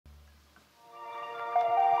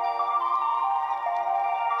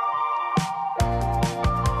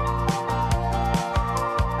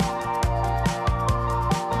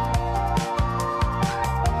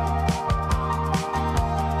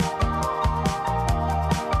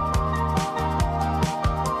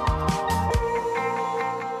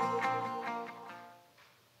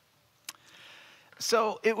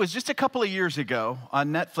it was just a couple of years ago on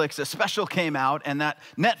Netflix, a special came out, and that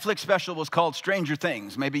Netflix special was called Stranger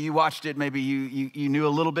Things. Maybe you watched it, maybe you knew a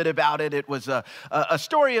little bit about it. It was a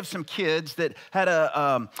story of some kids that had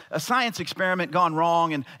a science experiment gone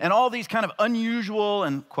wrong, and all these kind of unusual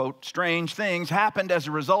and, quote, strange things happened as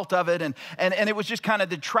a result of it, and it was just kind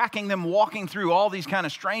of tracking them walking through all these kind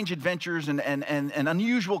of strange adventures and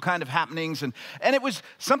unusual kind of happenings, and it was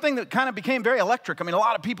something that kind of became very electric. I mean, a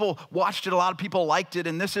lot of people watched it, a lot of people liked it,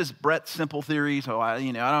 and this is Brett's simple theory, so I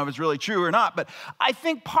don't know if it's really true or not, but I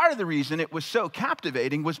think part of the reason it was so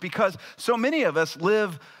captivating was because so many of us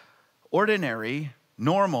live ordinary,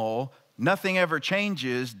 normal, nothing ever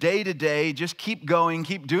changes, day to day, just keep going,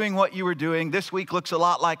 keep doing what you were doing. This week looks a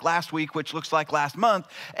lot like last week, which looks like last month,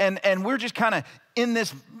 and we're just kind of in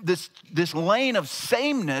this lane of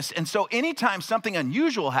sameness. And so anytime something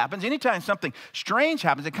unusual happens, anytime something strange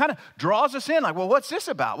happens, it kind of draws us in like, well, what's this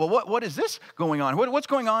about? Well, what is this going on? What's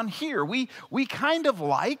going on here? We kind of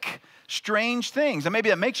like strange things. And maybe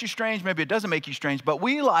that makes you strange, maybe it doesn't make you strange, but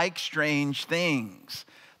we like strange things.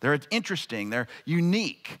 They're interesting, they're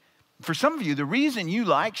unique. For some of you, the reason you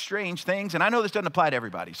like strange things, and I know this doesn't apply to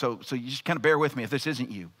everybody, so you just kind of bear with me if this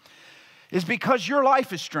isn't you, is because your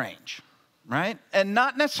life is strange. Right? And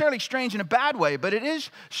not necessarily strange in a bad way, but it is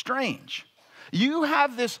strange. You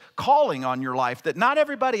have this calling on your life that not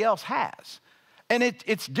everybody else has. And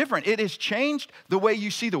it's different. It has changed the way you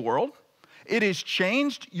see the world. It has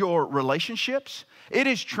changed your relationships. It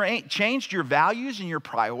has changed your values and your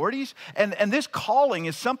priorities. And this calling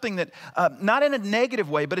is something that, not in a negative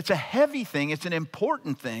way, but it's a heavy thing. It's an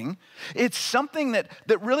important thing. It's something that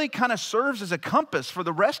really kind of serves as a compass for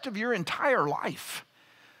the rest of your entire life.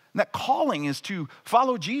 And that calling is to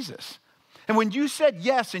follow Jesus. And when you said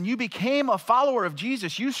yes and you became a follower of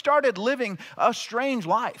Jesus, you started living a strange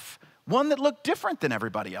life, one that looked different than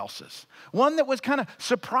everybody else's, one that was kind of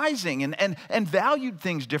surprising and valued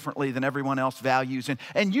things differently than everyone else values.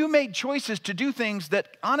 And you made choices to do things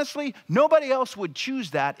that, honestly, nobody else would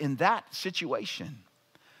choose that in that situation.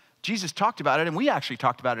 Jesus talked about it, and we actually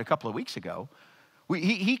talked about it a couple of weeks ago.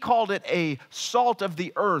 He called it a salt of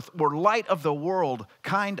the earth or light of the world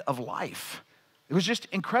kind of life. It was just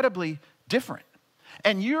incredibly different.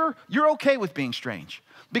 And you're okay with being strange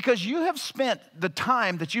because you have spent the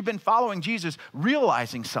time that you've been following Jesus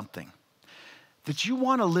realizing something, that you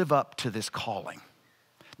want to live up to this calling,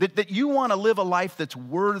 that you want to live a life that's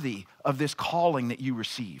worthy of this calling that you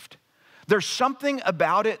received. There's something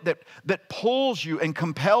about it that pulls you and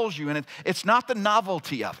compels you, and it's not the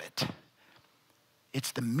novelty of it.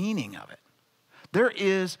 It's the meaning of it. There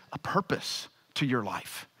is a purpose to your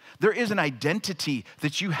life. There is an identity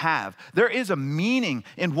that you have. There is a meaning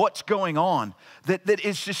in what's going on that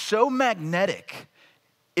is just so magnetic.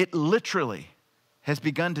 It literally has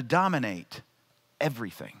begun to dominate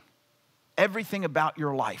everything. Everything about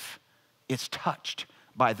your life is touched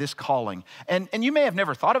by this calling. And you may have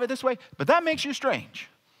never thought of it this way, but that makes you strange.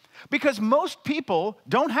 Because most people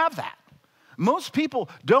don't have that. Most people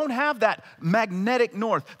don't have that magnetic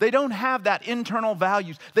north. They don't have that internal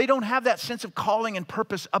values. They don't have that sense of calling and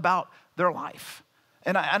purpose about their life.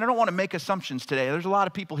 And I don't want to make assumptions today. There's a lot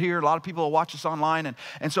of people here, a lot of people who watch us online.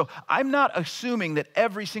 And so I'm not assuming that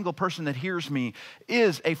every single person that hears me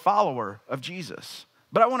is a follower of Jesus.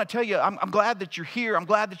 But I want to tell you, I'm glad that you're here. I'm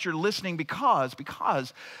glad that you're listening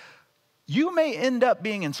because you may end up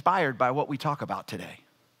being inspired by what we talk about today.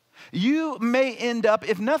 You may end up,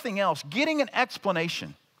 if nothing else, getting an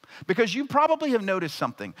explanation because you probably have noticed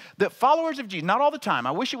something that followers of Jesus, not all the time,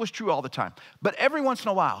 I wish it was true all the time, but every once in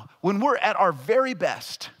a while, when we're at our very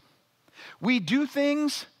best, we do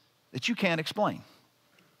things that you can't explain,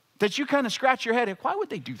 that you kind of scratch your head. Why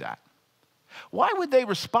would they do that? Why would they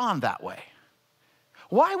respond that way?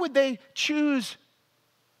 Why would they choose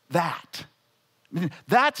that? I mean,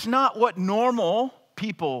 that's not what normal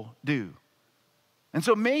people do. And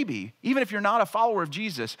so maybe, even if you're not a follower of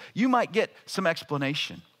Jesus, you might get some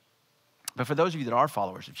explanation. But for those of you that are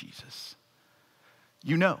followers of Jesus,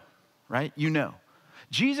 you know, right? You know.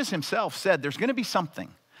 Jesus himself said there's going to be something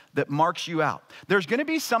that marks you out. There's going to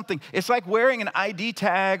be something, it's like wearing an ID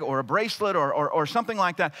tag or a bracelet or something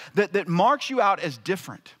like that marks you out as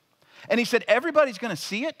different. And he said everybody's going to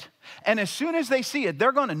see it, and as soon as they see it,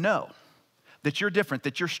 they're going to know that you're different,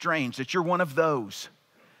 that you're strange, that you're one of those.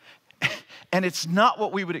 And it's not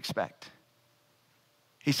what we would expect.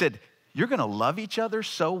 He said, you're going to love each other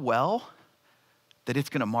so well that it's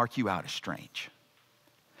going to mark you out as strange.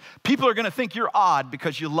 People are going to think you're odd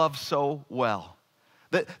because you love so well.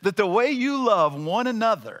 That the way you love one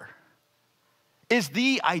another is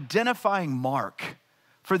the identifying mark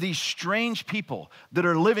for these strange people that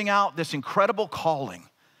are living out this incredible calling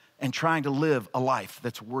and trying to live a life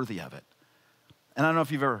that's worthy of it. And I don't know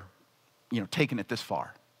if you've ever, taken it this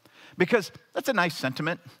far. Because that's a nice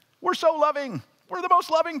sentiment. We're so loving. We're the most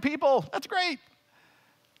loving people. That's great.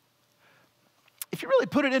 If you really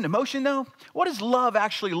put it into motion, though, what does love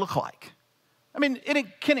actually look like? I mean,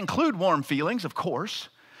 it can include warm feelings, of course.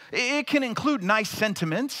 It can include nice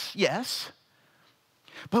sentiments, yes.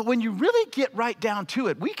 But when you really get right down to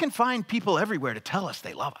it, we can find people everywhere to tell us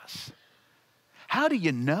they love us. How do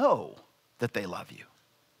you know that they love you?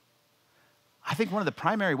 I think one of the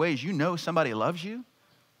primary ways you know somebody loves you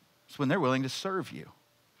is when they're willing to serve you.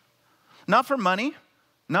 Not for money,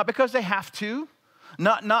 not because they have to,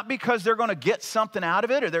 not because they're going to get something out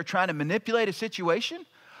of it or they're trying to manipulate a situation,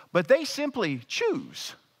 but they simply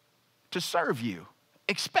choose to serve you,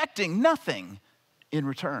 expecting nothing in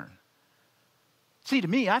return. See, to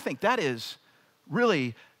me, I think that is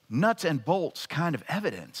really nuts and bolts kind of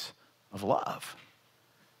evidence of love.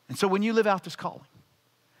 And so when you live out this calling,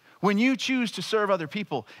 when you choose to serve other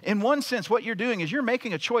people, in one sense, what you're doing is you're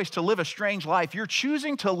making a choice to live a strange life. You're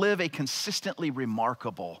choosing to live a consistently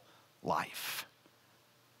remarkable life.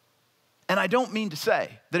 And I don't mean to say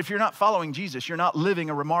that if you're not following Jesus, you're not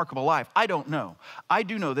living a remarkable life. I don't know. I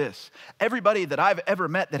do know this. Everybody that I've ever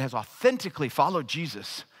met that has authentically followed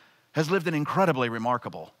Jesus has lived an incredibly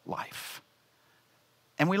remarkable life.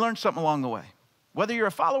 And we learn something along the way, whether you're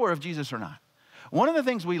a follower of Jesus or not. One of the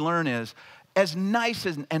things we learn is, as nice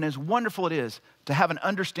and as wonderful it is to have an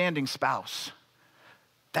understanding spouse,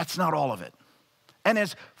 that's not all of it. And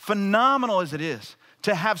as phenomenal as it is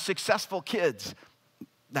to have successful kids,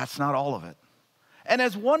 that's not all of it. And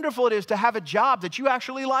as wonderful it is to have a job that you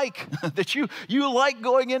actually like, that you like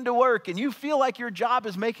going into work and you feel like your job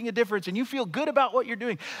is making a difference and you feel good about what you're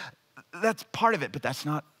doing, that's part of it, but that's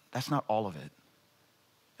not all of it.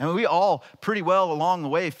 And we all pretty well along the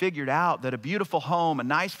way figured out that a beautiful home, a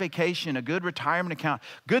nice vacation, a good retirement account,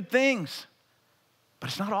 good things, but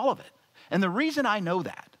it's not all of it. And the reason I know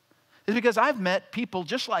that is because I've met people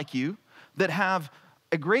just like you that have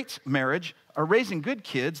a great marriage, are raising good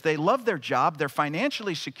kids, they love their job, they're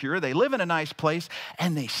financially secure, they live in a nice place,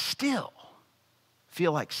 and they still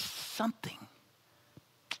feel like something,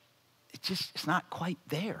 it's not quite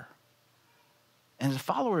there. And as a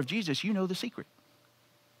follower of Jesus, you know the secret.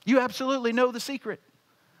 You absolutely know the secret.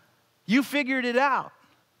 You figured it out.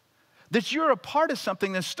 That you're a part of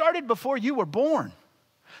something that started before you were born,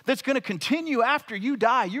 that's going to continue after you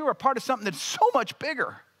die. You're a part of something that's so much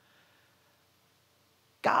bigger.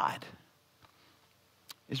 God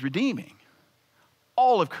is redeeming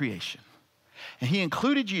all of creation. And he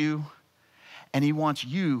included you, and he wants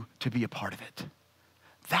you to be a part of it.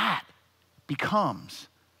 That becomes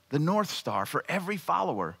the North Star for every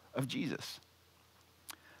follower of Jesus.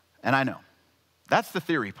 And I know, that's the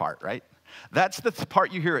theory part, right? That's the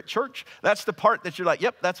part you hear at church. That's the part that you're like,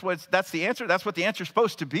 yep, that's the answer. That's what the answer's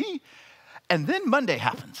supposed to be. And then Monday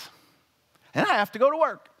happens. And I have to go to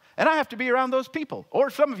work. And I have to be around those people. Or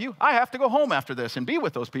some of you, I have to go home after this and be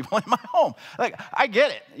with those people in my home. Like, I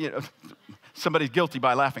get it. Somebody's guilty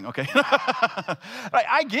by laughing, okay?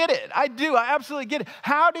 I get it. I do. I absolutely get it.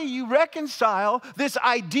 How do you reconcile this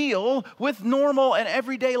ideal with normal and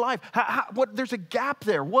everyday life? There's a gap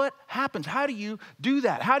there. What happens? How do you do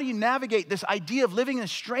that? How do you navigate this idea of living a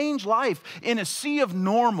strange life in a sea of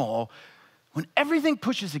normal when everything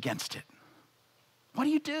pushes against it? What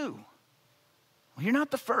do? Well, you're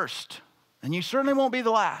not the first, and you certainly won't be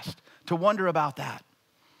the last to wonder about that.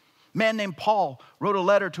 A man named Paul wrote a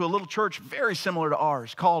letter to a little church very similar to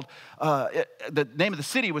ours called, the name of the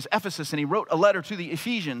city was Ephesus, and he wrote a letter to the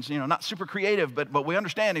Ephesians, not super creative, but we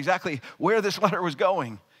understand exactly where this letter was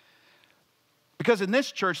going. Because in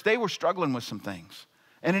this church, they were struggling with some things.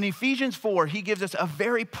 And in Ephesians 4, he gives us a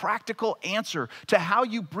very practical answer to how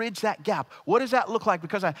you bridge that gap. What does that look like?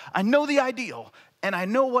 Because I know the ideal, and I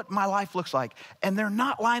know what my life looks like, and they're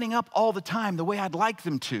not lining up all the time the way I'd like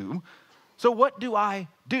them to. So what do I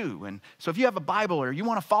do? And so if you have a Bible or you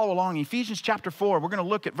want to follow along, Ephesians chapter 4, we're going to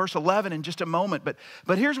look at verse 11 in just a moment.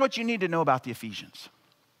 But here's what you need to know about the Ephesians.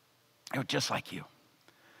 They were just like you.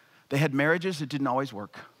 They had marriages that didn't always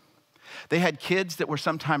work. They had kids that were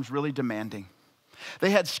sometimes really demanding.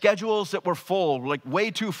 They had schedules that were full, like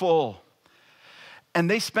way too full. And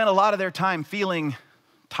they spent a lot of their time feeling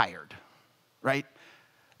tired, right?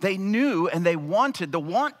 They knew and they wanted, the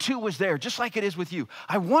want to was there, just like it is with you.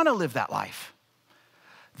 I want to live that life.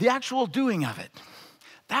 The actual doing of it,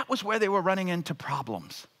 that was where they were running into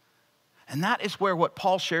problems. And that is where what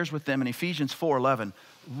Paul shares with them in Ephesians 4:11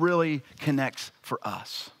 really connects for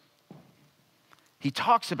us. He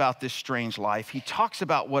talks about this strange life. He talks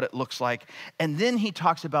about what it looks like. And then he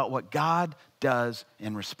talks about what God does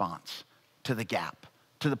in response to the gap,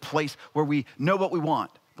 to the place where we know what we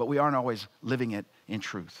want, but we aren't always living it in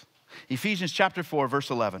truth. Ephesians chapter 4, verse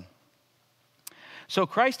 11. So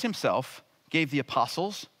Christ himself gave the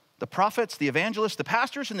apostles, the prophets, the evangelists, the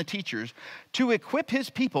pastors, and the teachers to equip his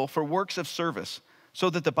people for works of service, so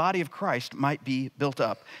that the body of Christ might be built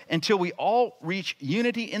up until we all reach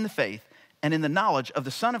unity in the faith and in the knowledge of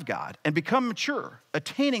the Son of God, and become mature,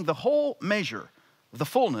 attaining the whole measure of the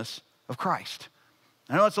fullness of Christ.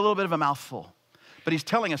 I know it's a little bit of a mouthful, but he's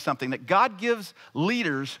telling us something, that God gives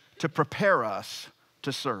leaders to prepare us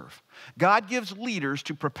to serve. God gives leaders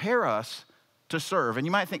to prepare us to serve. And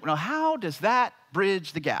you might think, well, how does that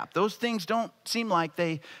bridge the gap? Those things don't seem like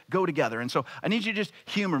they go together. And so I need you to just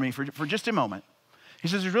humor me for just a moment. He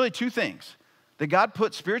says there's really two things. That God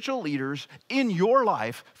put spiritual leaders in your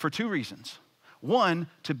life for two reasons. One,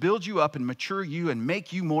 to build you up and mature you and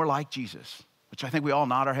make you more like Jesus, which I think we all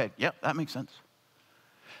nod our head. Yep, that makes sense.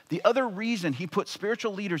 The other reason he put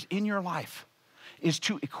spiritual leaders in your life is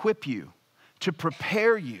to equip you, to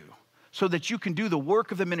prepare you so that you can do the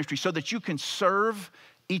work of the ministry, so that you can serve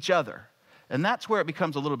each other. And that's where it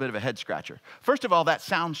becomes a little bit of a head scratcher. First of all, that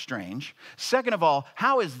sounds strange. Second of all,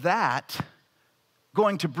 how is that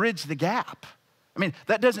going to bridge the gap? I mean,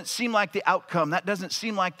 that doesn't seem like the outcome. That doesn't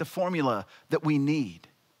seem like the formula that we need.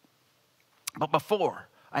 But before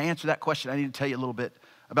I answer that question, I need to tell you a little bit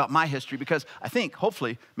about my history, because I think,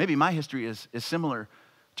 hopefully, maybe my history is similar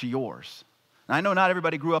to yours. And I know not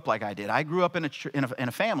everybody grew up like I did. I grew up in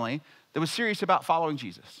a family that was serious about following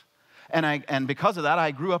Jesus. And because of that,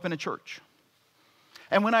 I grew up in a church.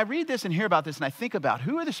 And when I read this and hear about this and I think about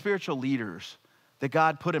who are the spiritual leaders that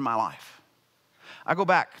God put in my life, I go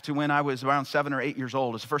back to when I was around 7 or 8 years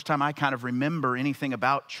old. It's the first time I kind of remember anything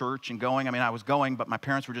about church and going. I mean, I was going, but my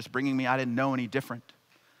parents were just bringing me. I didn't know any different.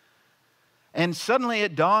 And suddenly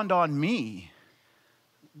it dawned on me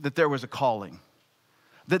that there was a calling,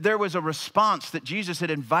 that there was a response that Jesus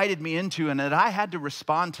had invited me into, and that I had to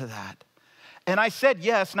respond to that. And I said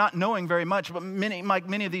yes, not knowing very much, but like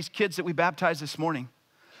many of these kids that we baptized this morning,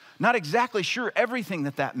 not exactly sure everything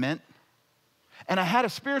that meant. And I had a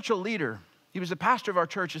spiritual leader. He was the pastor of our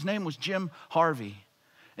church. His name was Jim Harvey.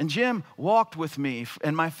 And Jim walked with me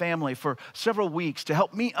and my family for several weeks to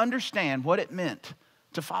help me understand what it meant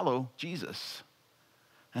to follow Jesus.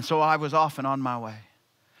 And so I was off and on my way.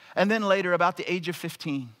 And then later, about the age of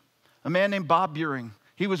 15, a man named Bob Buring,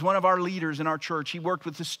 he was one of our leaders in our church. He worked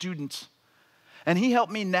with the students. And he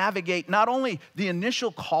helped me navigate not only the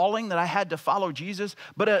initial calling that I had to follow Jesus,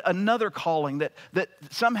 but another calling that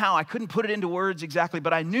somehow I couldn't put it into words exactly,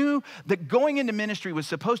 but I knew that going into ministry was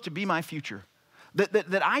supposed to be my future.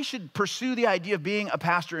 That I should pursue the idea of being a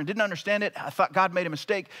pastor, and didn't understand it. I thought God made a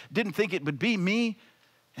mistake, didn't think it would be me.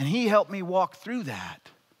 And he helped me walk through that.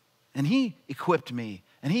 And he equipped me,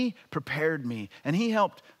 and he prepared me, and he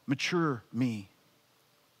helped mature me.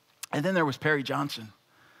 And then there was Perry Johnson.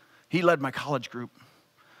 He led my college group.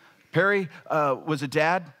 Perry was a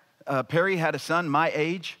dad. Perry had a son my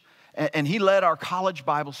age, and he led our college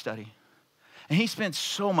Bible study. And he spent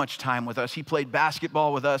so much time with us. He played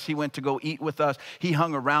basketball with us. He went to go eat with us. He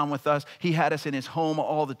hung around with us. He had us in his home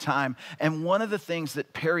all the time. And one of the things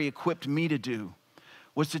that Perry equipped me to do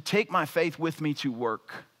was to take my faith with me to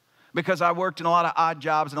work. Because I worked in a lot of odd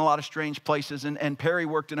jobs in a lot of strange places, and Perry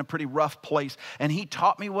worked in a pretty rough place. And he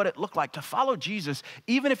taught me what it looked like to follow Jesus,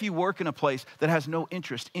 even if you work in a place that has no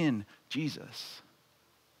interest in Jesus.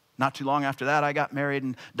 Not too long after that, I got married,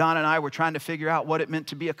 and Don and I were trying to figure out what it meant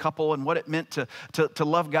to be a couple and what it meant to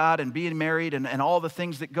love God and being married and all the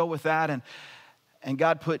things that go with that. And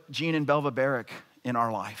God put Gene and Belva Barrick in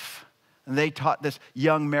our life. And they taught this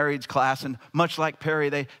young marrieds class, and much like Perry,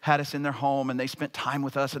 they had us in their home, and they spent time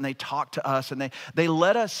with us, and they talked to us, and they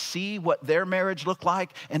let us see what their marriage looked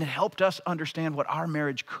like, and it helped us understand what our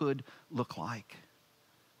marriage could look like.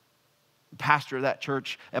 The pastor of that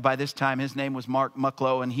church, by this time, his name was Mark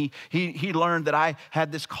Mucklow, and he learned that I had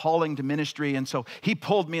this calling to ministry, and so he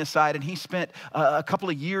pulled me aside, and he spent a couple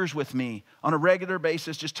of years with me on a regular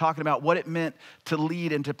basis just talking about what it meant to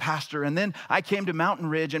lead and to pastor. And then I came to Mountain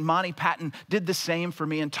Ridge, and Monty Patton did the same for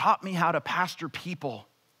me and taught me how to pastor people.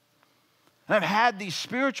 And I've had these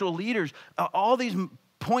spiritual leaders, all these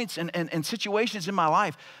points and situations in my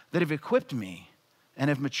life that have equipped me and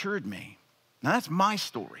have matured me. Now, that's my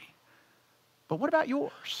story. But what about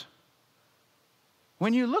yours?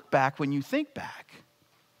 When you look back, when you think back,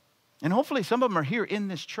 and hopefully some of them are here in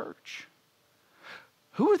this church,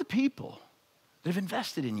 who are the people that have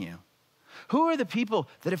invested in you? Who are the people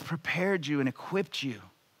that have prepared you and equipped you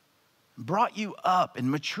brought you up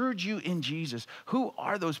and matured you in Jesus. Who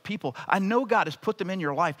are those people? I know God has put them in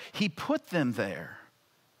your life. He put them there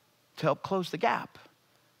to help close the gap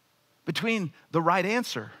between the right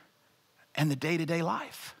answer and the day-to-day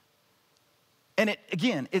life. And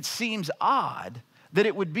it seems odd that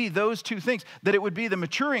it would be those two things, that it would be the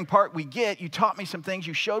maturing part we get. You taught me some things,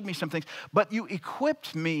 you showed me some things, but you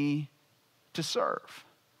equipped me to serve.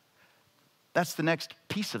 That's the next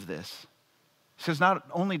piece of this. Because not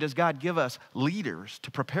only does God give us leaders to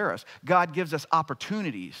prepare us, God gives us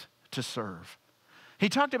opportunities to serve. He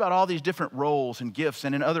talked about all these different roles and gifts,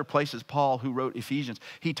 and in other places, Paul, who wrote Ephesians,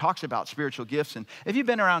 he talks about spiritual gifts. And if you've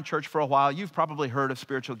been around church for a while, you've probably heard of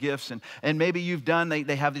spiritual gifts, and maybe you've done,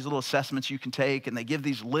 they have these little assessments you can take, and they give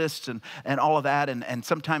these lists and all of that, and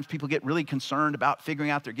sometimes people get really concerned about figuring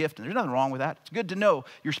out their gift, and there's nothing wrong with that. It's good to know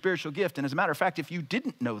your spiritual gift, and as a matter of fact, if you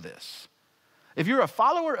didn't know this, if you're a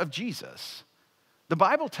follower of Jesus, the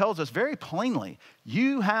Bible tells us very plainly,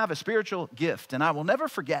 you have a spiritual gift, and I will never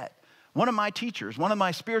forget. One of my teachers, one of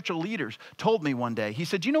my spiritual leaders told me one day, he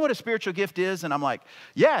said, "Do you know what a spiritual gift is?" And I'm like,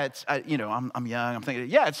 yeah, I'm young. I'm thinking,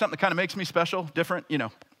 yeah, it's something that kind of makes me special, different,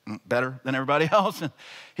 better than everybody else. And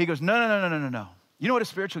he goes, no. You know what a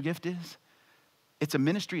spiritual gift is? It's a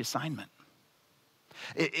ministry assignment.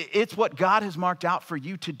 It's what God has marked out for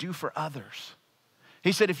you to do for others.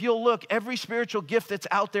 He said, if you'll look, every spiritual gift that's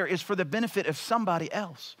out there is for the benefit of somebody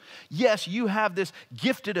else. Yes, you have this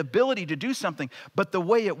gifted ability to do something, but the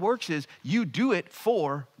way it works is you do it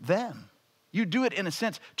for them. You do it in a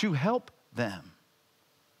sense to help them.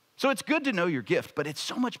 So it's good to know your gift, but it's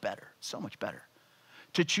so much better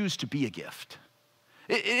to choose to be a gift.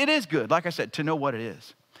 It is good, like I said, to know what it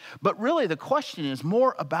is. But really the question is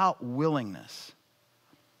more about willingness.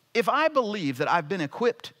 If I believe that I've been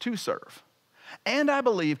equipped to serve, and I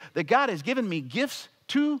believe that God has given me gifts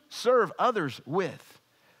to serve others with,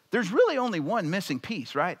 there's really only one missing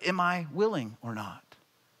piece, right? Am I willing or not?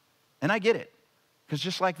 And I get it, because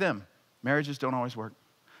just like them, marriages don't always work.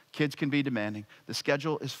 Kids can be demanding. The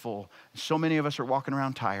schedule is full. So many of us are walking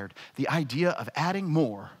around tired. The idea of adding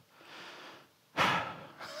more,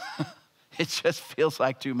 it just feels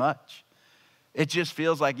like too much. It just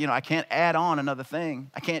feels like, I can't add on another thing.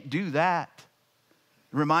 I can't do that.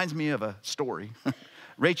 It reminds me of a story.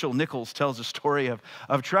 Rachel Nichols tells a story of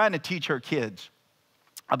trying to teach her kids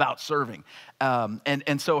about serving.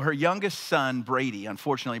 And so her youngest son, Brady,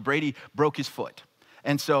 unfortunately, Brady broke his foot.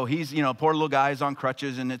 And so he's, poor little guy is on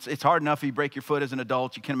crutches, and it's hard enough if you break your foot as an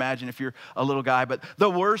adult. You can imagine if you're a little guy. But the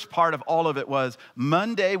worst part of all of it was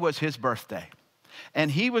Monday was his birthday.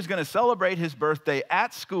 And he was going to celebrate his birthday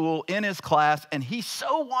at school in his class, and he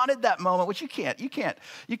so wanted that moment, which you can't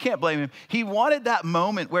blame him. He wanted that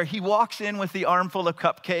moment where he walks in with the armful of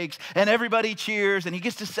cupcakes, and everybody cheers, and he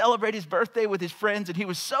gets to celebrate his birthday with his friends, and he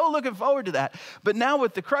was so looking forward to that. But now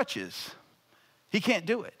with the crutches, he can't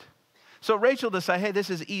do it. So Rachel decided, hey, this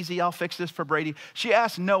is easy. I'll fix this for Brady. She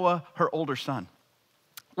asked Noah, her older son,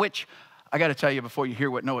 which I got to tell you before you hear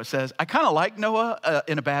what Noah says, I kind of like Noah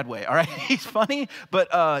in a bad way, all right? He's funny, but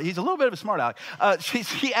he's a little bit of a smart aleck.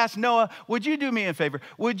 She asked Noah, would you do me a favor?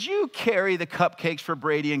 Would you carry the cupcakes for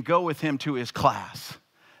Brady and go with him to his class?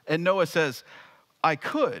 And Noah says, I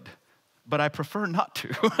could, but I prefer not to.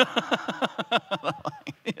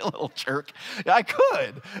 You little jerk. I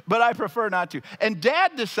could, but I prefer not to. And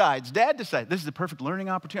Dad decides, this is the perfect learning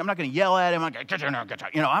opportunity. I'm not going to yell at him. I'm going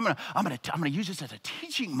to use this as a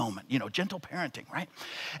teaching moment, gentle parenting, right?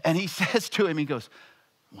 And he says to him, he goes,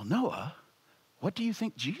 well, Noah, what do you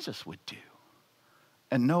think Jesus would do?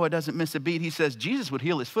 And Noah doesn't miss a beat. He says, Jesus would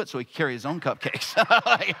heal his foot so he could carry his own cupcakes.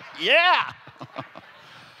 Like, yeah.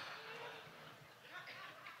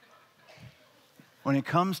 When it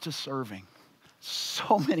comes to serving,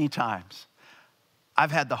 so many times,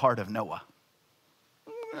 I've had the heart of Noah.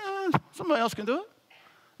 Somebody else can do it.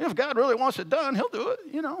 If God really wants it done, he'll do it.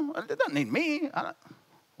 It doesn't need me.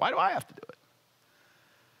 Why do I have to do it?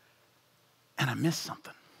 And I missed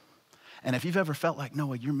something. And if you've ever felt like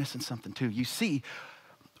Noah, you're missing something too. You see,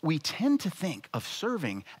 we tend to think of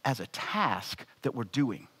serving as a task that we're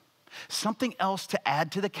doing. Something else to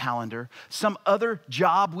add to the calendar, some other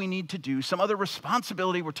job we need to do, some other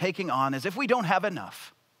responsibility we're taking on as if we don't have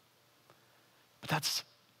enough. But that's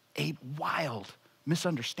a wild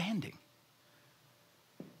misunderstanding.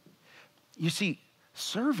 You see,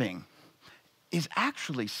 serving is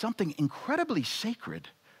actually something incredibly sacred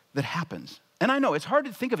that happens. And I know it's hard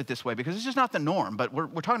to think of it this way because it's just not the norm, but we're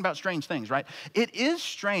talking about strange things, right? It is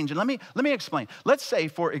strange, and let me explain. Let's say,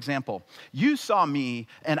 for example, you saw me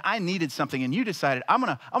and I needed something and you decided, I'm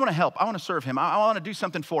gonna help, I wanna serve him, I wanna do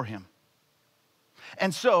something for him.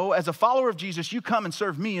 And so, as a follower of Jesus, you come and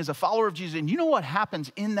serve me as a follower of Jesus, and you know what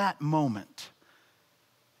happens in that moment?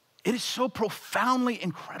 It is so profoundly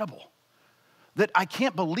incredible that I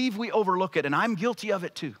can't believe we overlook it, and I'm guilty of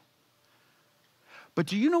it too. But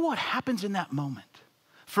do you know what happens in that moment?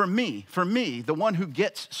 For me, the one who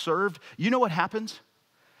gets served, you know what happens?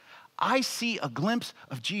 I see a glimpse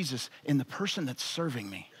of Jesus in the person that's serving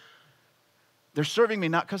me. They're serving me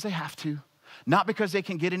not because they have to, not because they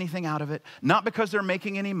can get anything out of it, not because they're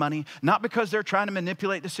making any money, not because they're trying to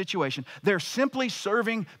manipulate the situation. They're simply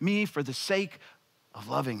serving me for the sake of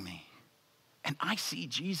loving me. And I see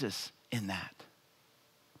Jesus in that.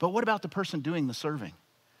 But what about the person doing the serving?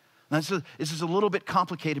 Now, this is a little bit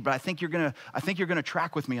complicated, but I think you're gonna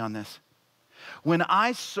track with me on this. When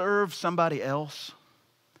I serve somebody else,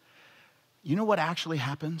 you know what actually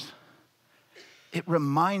happens? It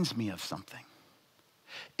reminds me of something.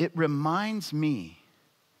 It reminds me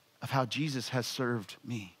of how Jesus has served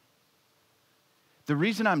me. The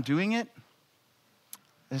reason I'm doing it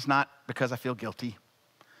is not because I feel guilty.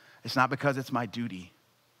 It's not because it's my duty.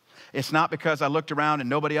 It's not because I looked around and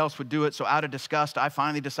nobody else would do it, so out of disgust, I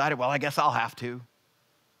finally decided, well, I guess I'll have to.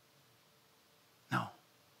 No.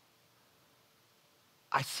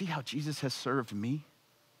 I see how Jesus has served me.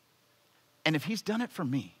 And if he's done it for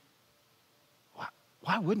me,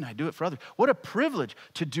 why wouldn't I do it for others? What a privilege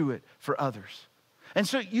to do it for others. And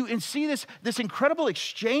so you see this incredible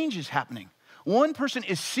exchange is happening. One person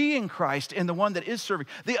is seeing Christ in the one that is serving.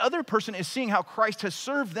 The other person is seeing how Christ has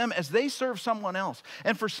served them as they serve someone else.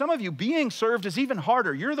 And for some of you, being served is even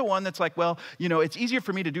harder. You're the one that's like, well, you know, it's easier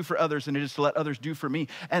for me to do for others than it is to let others do for me.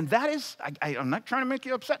 And that is, I'm not trying to make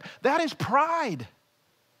you upset, that is pride.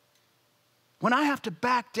 When I have to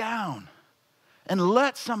back down and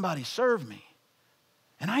let somebody serve me,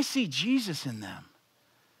 and I see Jesus in them,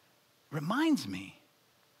 it reminds me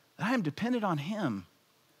that I am dependent on him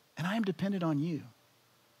and I am dependent on you.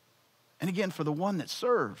 And again, for the one that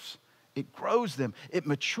serves, it grows them, it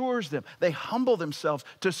matures them. They humble themselves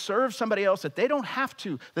to serve somebody else that they don't have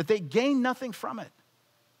to, that they gain nothing from it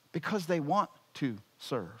because they want to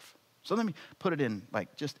serve. So let me put it in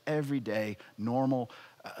like just everyday, normal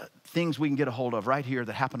things we can get a hold of right here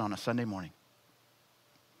that happen on a Sunday morning.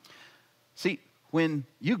 See, when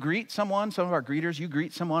you greet someone, some of our greeters, you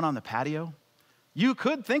greet someone on the patio, you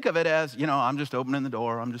could think of it as, you know, I'm just opening the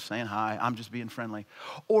door, I'm just saying hi, I'm just being friendly.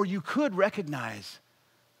 Or you could recognize,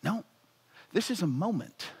 no, this is a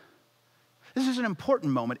moment. This is an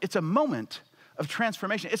important moment. It's a moment of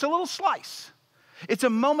transformation. It's a little slice. It's a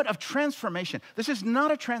moment of transformation. This is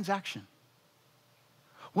not a transaction.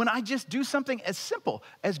 When I just do something as simple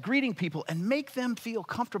as greeting people and make them feel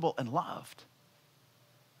comfortable and loved.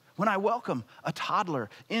 When I welcome a toddler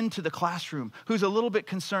into the classroom who's a little bit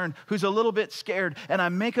concerned, who's a little bit scared, and I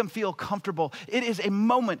make them feel comfortable, it is a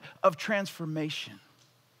moment of transformation.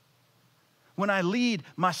 When I lead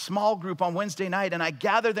my small group on Wednesday night and I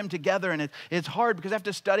gather them together, and it's hard because I have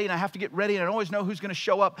to study and I have to get ready and I don't always know who's going to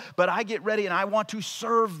show up, but I get ready and I want to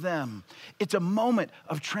serve them. It's a moment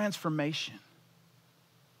of transformation.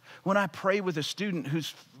 When I pray with a student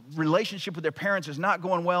whose relationship with their parents is not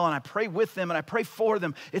going well, and I pray with them and I pray for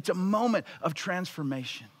them, it's a moment of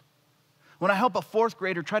transformation. When I help a fourth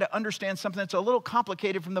grader try to understand something that's a little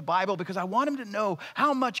complicated from the Bible because I want him to know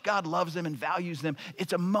how much God loves them and values them,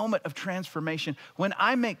 it's a moment of transformation. When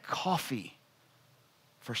I make coffee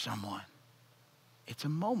for someone, it's a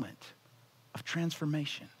moment of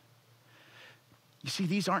transformation. You see,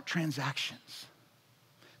 these aren't transactions.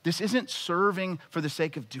 This isn't serving for the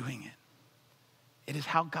sake of doing it. It is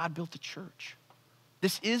how God built the church.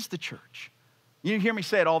 This is the church. You hear me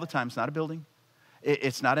say it all the time. It's not a building.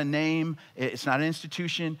 It's not a name. It's not an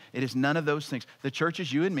institution. It is none of those things. The church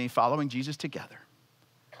is you and me following Jesus together.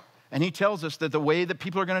 And he tells us that the way that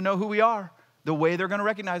people are going to know who we are, the way they're going to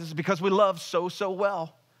recognize us is because we love so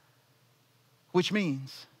well, which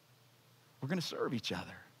means we're going to serve each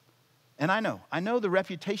other. And I know the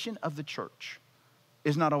reputation of the church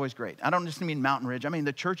is not always great. I don't just mean Mountain Ridge. I mean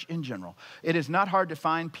the church in general. It is not hard to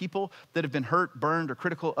find people that have been hurt, burned, or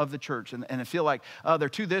critical of the church and feel like, oh, they're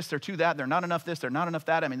too this, they're too that, they're not enough this, they're not enough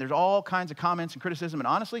that. I mean, there's all kinds of comments and criticism, and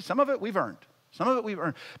honestly, some of it we've earned. Some of it we've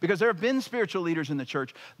earned because there have been spiritual leaders in the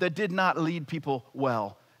church that did not lead people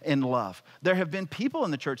well in love. There have been people in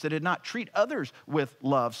the church that did not treat others with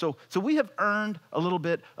love. So we have earned a little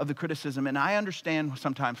bit of the criticism, and I understand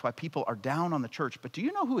sometimes why people are down on the church, but do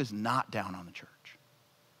you know who is not down on the church?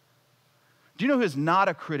 Do you know who is not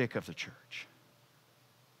a critic of the church?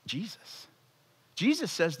 Jesus.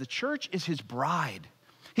 Jesus says the church is his bride.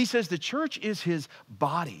 He says the church is his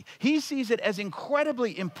body. He sees it as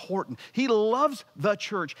incredibly important. He loves the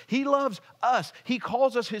church. He loves us. He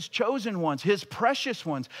calls us his chosen ones, his precious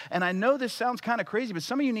ones. And I know this sounds kind of crazy, but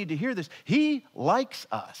some of you need to hear this. He likes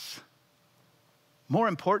us. More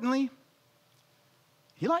importantly,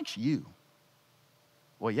 he likes you.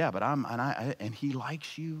 Well, yeah, but and he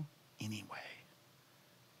likes you anyway.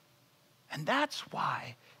 And that's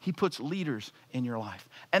why he puts leaders in your life.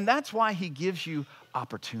 And that's why he gives you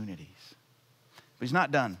opportunities. But he's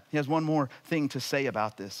not done. He has one more thing to say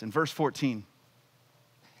about this. In verse 14,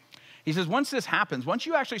 he says, once this happens, once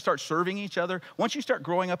you actually start serving each other, once you start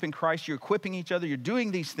growing up in Christ, you're equipping each other, you're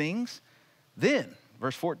doing these things, then,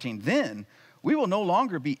 verse 14, then we will no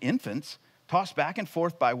longer be infants, tossed back and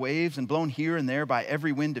forth by waves and blown here and there by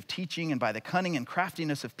every wind of teaching and by the cunning and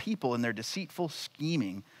craftiness of people and their deceitful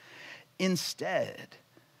scheming. Instead,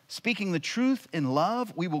 speaking the truth in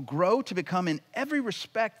love, we will grow to become in every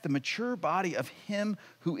respect the mature body of him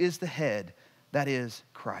who is the head, that is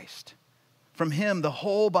Christ. From him, the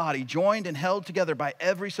whole body, joined and held together by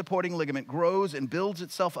every supporting ligament, grows and builds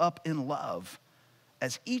itself up in love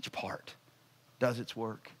as each part does its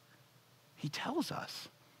work. He tells us,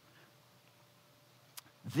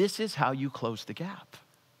 this is how you close the gap.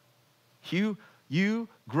 You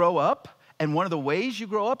grow up, and one of the ways you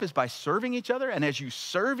grow up is by serving each other. And as you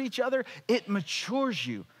serve each other, it matures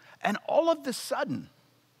you. And all of a sudden,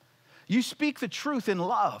 you speak the truth in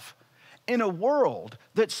love in a world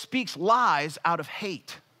that speaks lies out of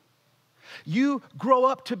hate. You grow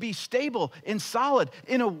up to be stable and solid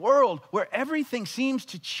in a world where everything seems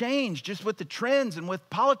to change just with the trends and with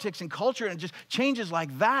politics and culture, and it just changes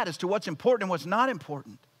like that as to what's important and what's not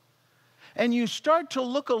important. And you start to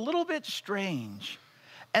look a little bit strange.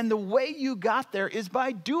 And the way you got there is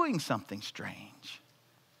by doing something strange.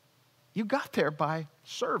 You got there by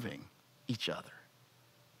serving each other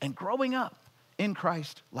and growing up in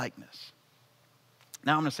Christ likeness.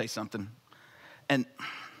 Now I'm going to say something, and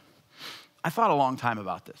I thought a long time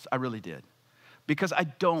about this. I really did. Because I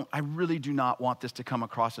really do not want this to come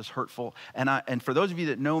across as hurtful. And for those of you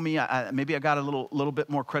that know me, maybe I got a little bit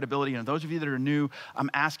more credibility. And those of you that are new, I'm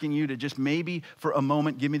asking you to just maybe for a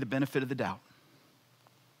moment give me the benefit of the doubt.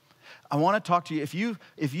 I want to talk to you.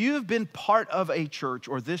 If you have been part of a church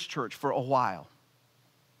or this church for a while,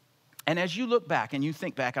 and as you look back and you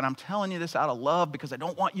think back, and I'm telling you this out of love because I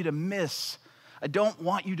don't want you to miss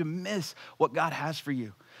what God has for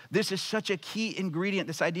you. This is such a key ingredient.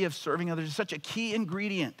 This idea of serving others is such a key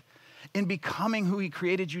ingredient in becoming who he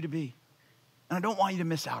created you to be. And I don't want you to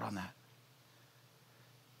miss out on that.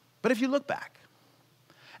 But if you look back,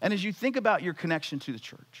 and as you think about your connection to the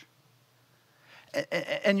church,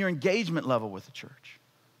 and your engagement level with the church,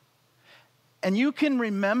 and you can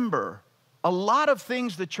remember a lot of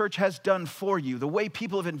things the church has done for you, the way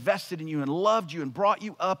people have invested in you and loved you and brought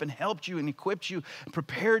you up and helped you and equipped you and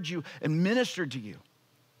prepared you and ministered to you.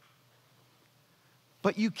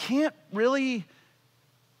 But you can't really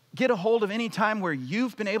get a hold of any time where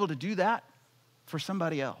you've been able to do that for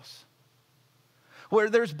somebody else. Where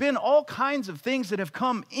there's been all kinds of things that have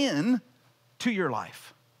come in to your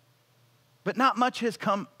life, but not much has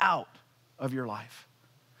come out of your life.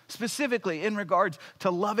 Specifically in regards to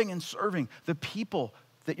loving and serving the people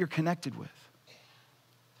that you're connected with.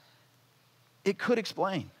 It could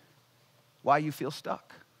explain why you feel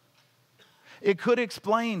stuck. It could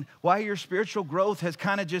explain why your spiritual growth has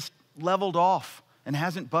kind of just leveled off and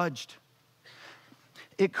hasn't budged.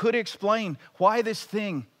 It could explain why this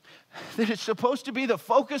thing that is supposed to be the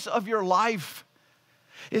focus of your life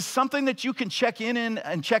is something that you can check in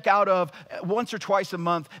and check out of once or twice a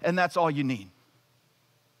month, and that's all you need.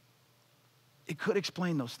 It could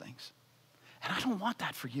explain those things. And I don't want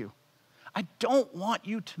that for you. I don't want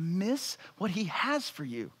you to miss what he has for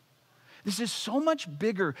you. This is so much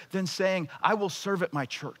bigger than saying, I will serve at my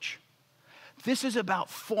church. This is about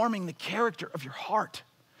forming the character of your heart.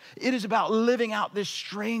 It is about living out this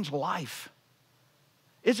strange life.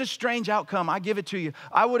 It's a strange outcome. I give it to you.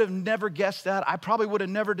 I would have never guessed that. I probably would have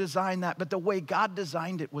never designed that. But the way God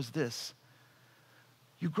designed it was this.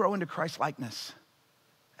 You grow into Christ likeness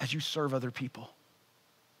as you serve other people.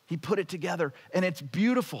 He put it together, and it's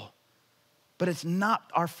beautiful. But it's not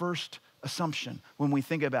our first assumption when we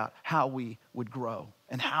think about how we would grow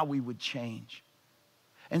and how we would change.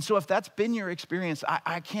 And so if that's been your experience,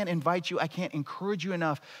 I can't invite you, I can't encourage you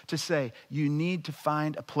enough to say you need to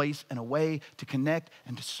find a place and a way to connect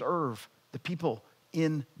and to serve the people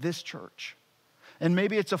in this church. And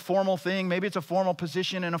maybe it's a formal thing, maybe it's a formal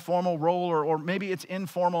position and a formal role, or maybe it's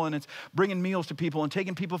informal and it's bringing meals to people and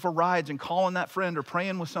taking people for rides and calling that friend or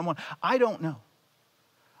praying with someone. I don't know.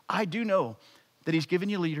 I do know that he's given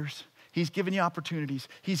you leaders, he's given you opportunities,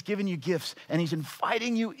 he's given you gifts, and he's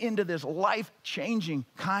inviting you into this life-changing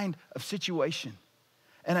kind of situation.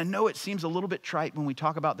 And I know it seems a little bit trite when we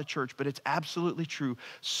talk about the church, but it's absolutely true.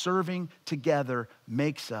 Serving together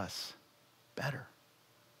makes us better.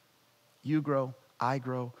 You grow, I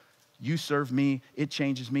grow. You serve me, it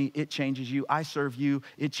changes me, it changes you. I serve you,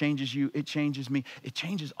 it changes you, it changes me. It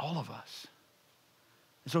changes all of us.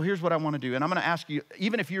 And so here's what I want to do. And I'm going to ask you,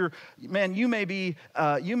 even if you're, man, you may be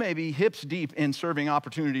hips deep in serving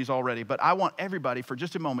opportunities already, but I want everybody for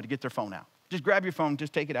just a moment to get their phone out. Just grab your phone,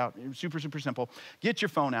 just take it out. Super, super simple. Get your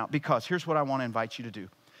phone out, because here's what I want to invite you to do.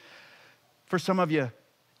 For some of you,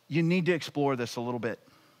 you need to explore this a little bit.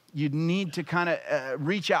 You need to kind of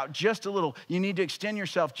reach out just a little. You need to extend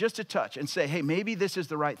yourself just a touch and say, hey, maybe this is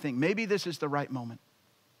the right thing. Maybe this is the right moment.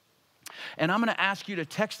 And I'm going to ask you to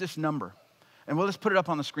text this number. And we'll just put it up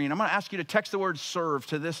on the screen. I'm going to ask you to text the word serve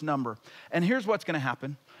to this number. And here's what's going to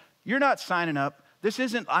happen. You're not signing up. This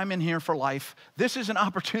isn't I'm in here for life. This is an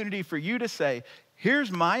opportunity for you to say,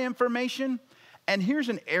 here's my information, and here's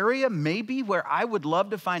an area maybe where I would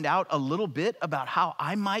love to find out a little bit about how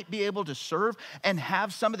I might be able to serve and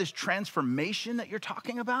have some of this transformation that you're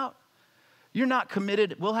talking about. You're not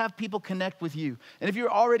committed. We'll have people connect with you. And if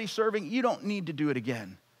you're already serving, you don't need to do it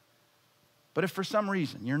again. But if for some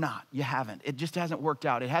reason you're not, you haven't, it just hasn't worked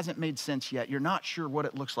out, it hasn't made sense yet, you're not sure what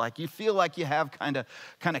it looks like, you feel like you have kind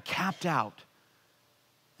of capped out,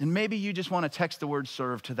 and maybe you just want to text the word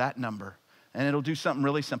serve to that number, and it'll do something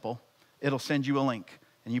really simple. It'll send you a link,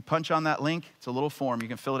 and you punch on that link. It's a little form. You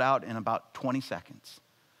can fill it out in about 20 seconds.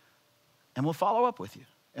 And we'll follow up with you,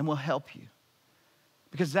 and we'll help you.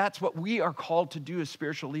 Because that's what we are called to do as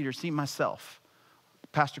spiritual leaders. See, myself,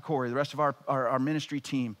 Pastor Corey, the rest of our ministry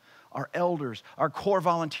team, our elders, our core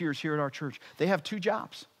volunteers here at our church, they have two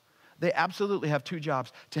jobs. They absolutely have two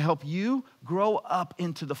jobs: to help you grow up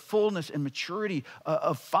into the fullness and maturity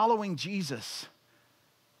of following Jesus,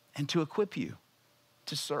 and to equip you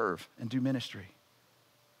to serve and do ministry.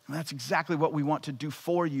 And that's exactly what we want to do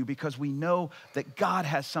for you, because we know that God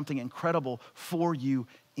has something incredible for you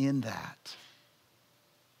in that.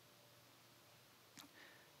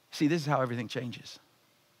 See, this is how everything changes.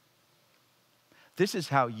 This is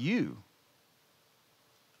how you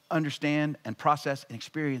understand and process and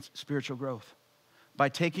experience spiritual growth. By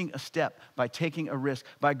taking a step, by taking a risk,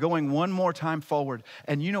 by going one more time forward.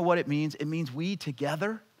 And you know what it means? It means we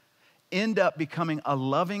together end up becoming a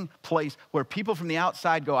loving place where people from the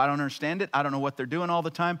outside go, I don't understand it, I don't know what they're doing all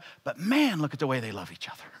the time, but man, look at the way they love each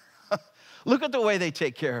other. Look at the way they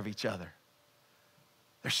take care of each other.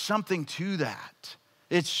 There's something to that.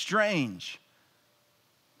 It's strange,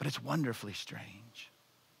 but it's wonderfully strange.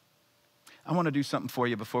 I want to do something for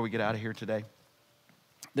you before we get out of here today.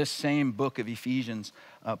 This same book of Ephesians,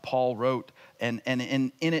 Paul wrote, and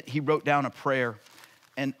in it, he wrote down a prayer.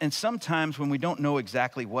 And sometimes when we don't know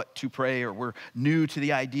exactly what to pray, or we're new to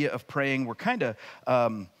the idea of praying, we're kind of, I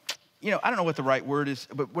don't know what the right word is,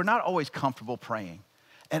 but we're not always comfortable praying.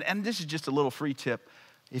 And this is just a little free tip.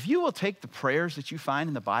 If you will take the prayers that you find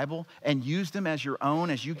in the Bible and use them as your own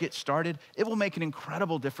as you get started, it will make an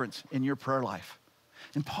incredible difference in your prayer life.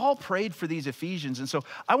 And Paul prayed for these Ephesians. And so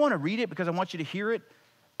I want to read it because I want you to hear it.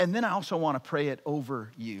 And then I also want to pray it over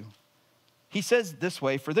you. He says this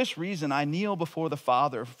way: for this reason, I kneel before the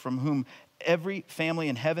Father, from whom every family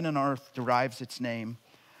in heaven and earth derives its name.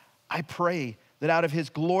 I pray that out of his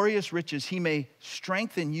glorious riches, he may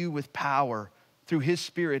strengthen you with power through his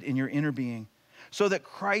Spirit in your inner being, so that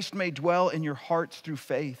Christ may dwell in your hearts through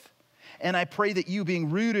faith. And I pray that you, being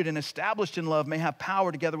rooted and established in love, may have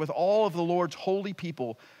power together with all of the Lord's holy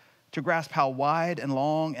people to grasp how wide and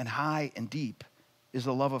long and high and deep is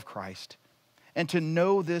the love of Christ, and to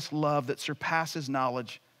know this love that surpasses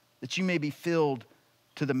knowledge, that you may be filled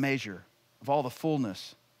to the measure of all the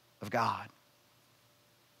fullness of God.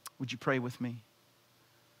 Would you pray with me?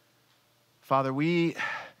 Father, we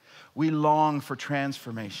long for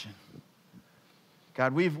transformation.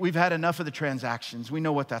 God, we've had enough of the transactions. We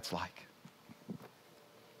know what that's like.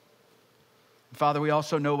 Father, we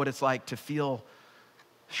also know what it's like to feel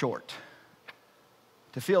short,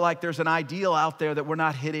 to feel like there's an ideal out there that we're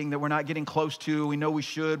not hitting, that we're not getting close to. We know we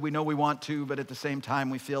should, we know we want to, but at the same time,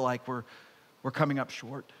 we feel like we're coming up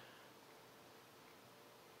short.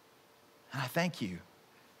 And I thank you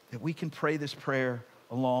that we can pray this prayer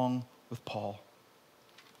along with Paul.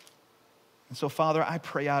 And so, Father, I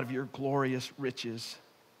pray out of your glorious riches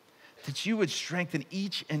that you would strengthen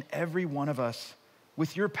each and every one of us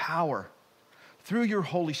with your power through your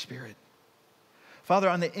Holy Spirit. Father,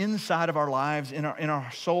 on the inside of our lives, in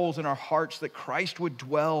our souls, in our hearts, that Christ would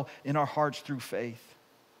dwell in our hearts through faith.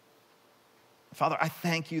 Father, I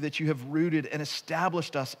thank you that you have rooted and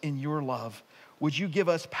established us in your love. Would you give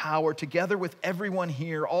us power, together with everyone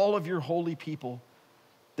here, all of your holy people,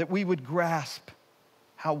 that we would grasp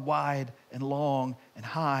how wide and long and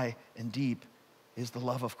high and deep is the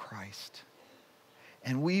love of Christ.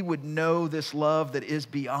 And we would know this love that is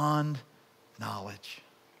beyond knowledge.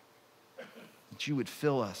 That you would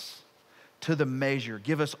fill us to the measure,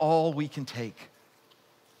 give us all we can take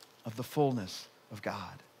of the fullness of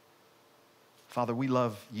God. Father, we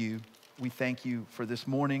love you. We thank you for this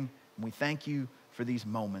morning, and we thank you for these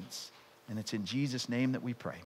moments. And it's in Jesus' name that we pray.